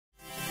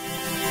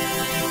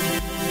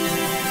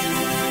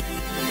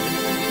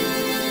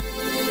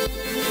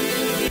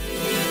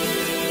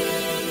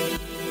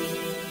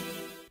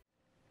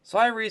So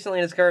I recently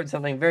discovered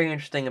something very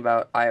interesting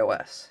about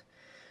iOS.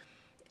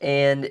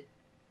 And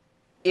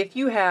if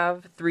you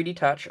have 3D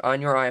Touch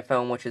on your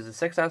iPhone, which is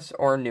a 6S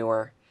or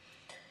newer,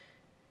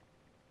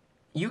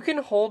 you can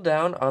hold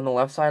down on the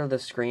left side of the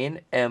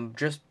screen and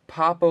just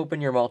pop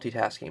open your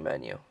multitasking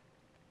menu.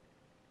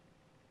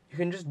 You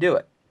can just do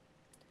it.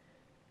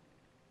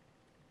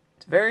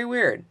 It's very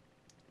weird.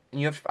 And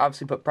you have to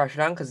obviously put pressure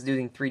down because it's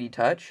using 3D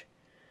Touch.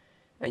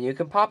 And you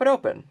can pop it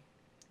open.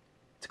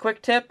 It's a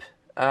quick tip.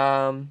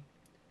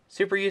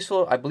 Super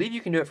useful. I believe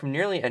you can do it from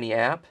nearly any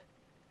app.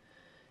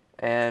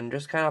 And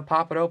just kind of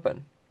pop it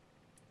open.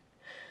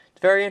 It's a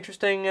very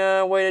interesting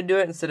way to do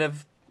it instead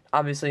of,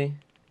 obviously,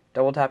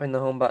 double tapping the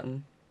home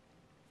button.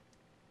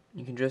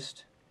 You can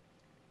just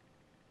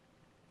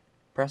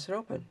press it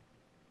open.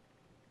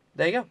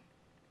 There you go.